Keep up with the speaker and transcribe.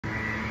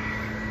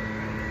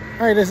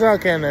Hi, this is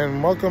Elect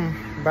and welcome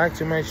back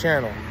to my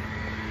channel.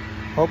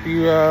 Hope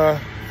you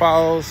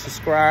follow,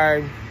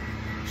 subscribe,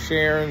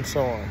 share, and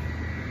so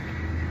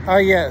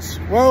on. Yes,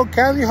 well,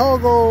 Kathy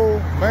Hochul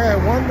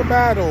won the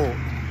battle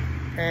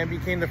and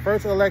became the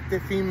first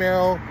elected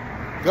female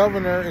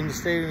governor in the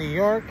state of New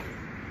York,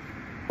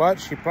 but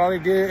she probably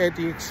did it at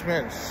the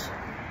expense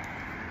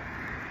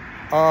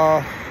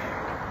of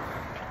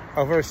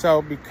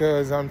herself,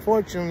 because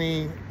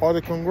unfortunately all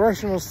the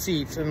congressional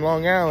seats in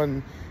Long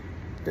Island,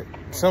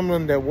 some of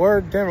them that were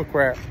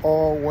Democrat,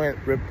 all went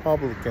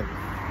Republican.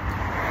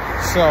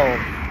 So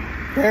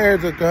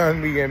there's going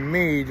to be a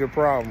major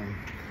problem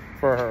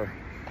for her.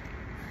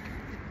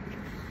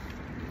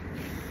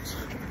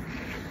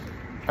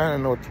 I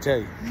don't know what to tell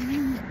you.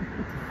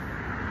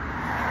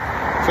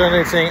 So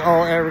they're saying,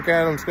 oh, Eric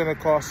Adams going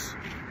to cost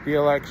the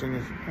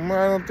elections. Well,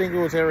 I don't think it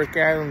was Eric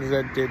Adams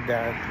that did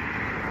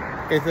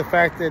that. It's the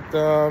fact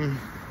that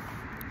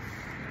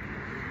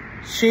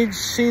she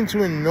seemed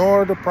to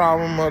ignore the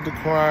problem of the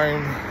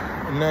crime,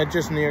 not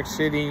just New York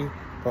City,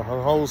 but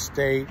her whole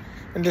state.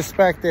 And the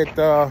fact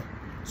that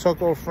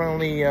so-called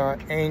friendly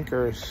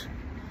anchors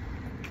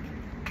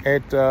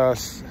at the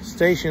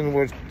station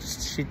where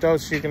she thought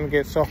she was going to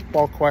get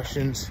softball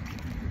questions,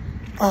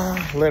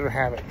 let her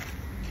have it.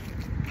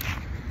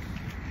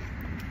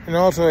 And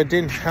also, it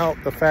didn't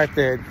help the fact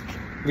that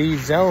Lee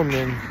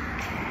Zeldin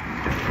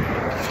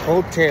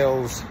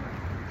hotels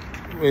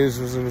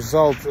was a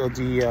result of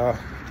the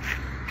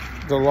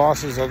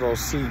losses of those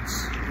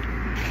seats.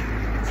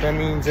 So that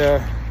means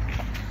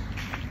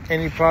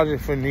any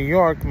project for New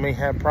York may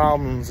have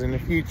problems in the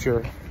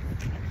future,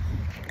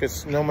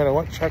 because no matter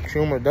what Chuck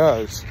Schumer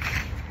does,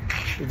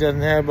 he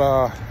doesn't have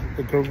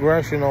the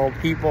congressional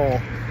people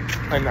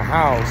in the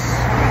House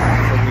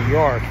from New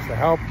York to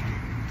help.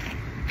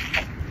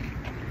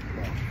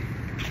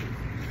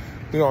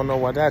 We all know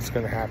why that's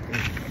going to happen.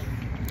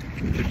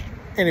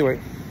 Anyway,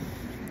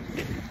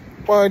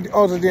 well, it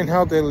also didn't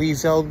help that Lee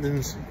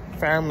Zeldin's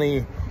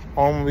family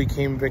almost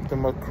became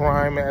victim of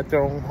crime at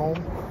their own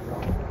home.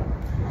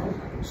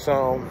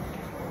 So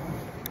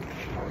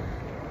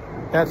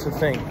that's the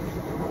thing.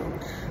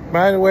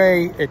 By the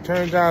way, it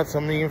turns out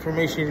some of the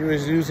information he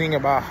was using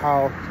about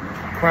how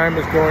crime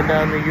is going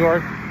down in New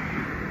York,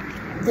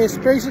 it's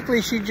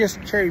basically she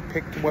just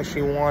cherry-picked what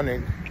she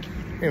wanted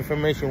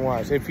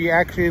information-wise. If you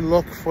actually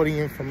look for the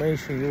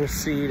information, you will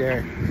see that,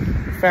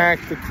 in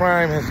fact, the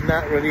crime has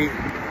not really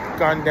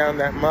gone down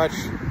that much,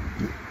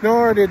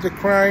 nor did the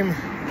crime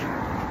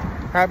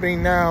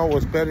happening now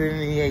was better than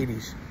the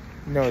 80s.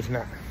 No, it's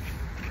not.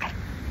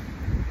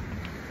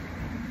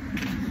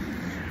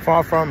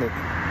 Far from it.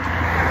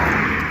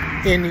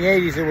 In the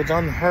 80s, it was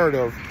unheard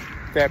of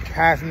that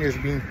passengers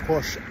being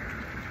pushed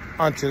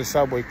onto the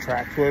subway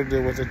tracks, whether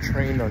there was a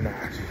train or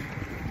not,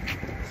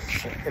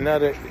 and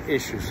other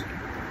issues.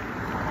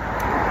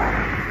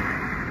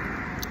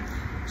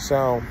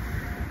 So,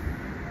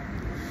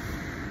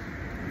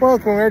 well,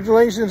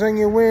 congratulations on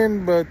your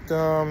win, but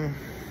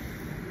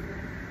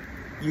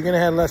you're going to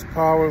have less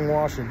power in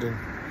Washington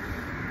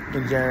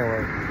in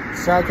January.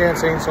 So I can't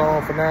say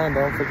so for now, and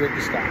don't forget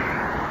to stop.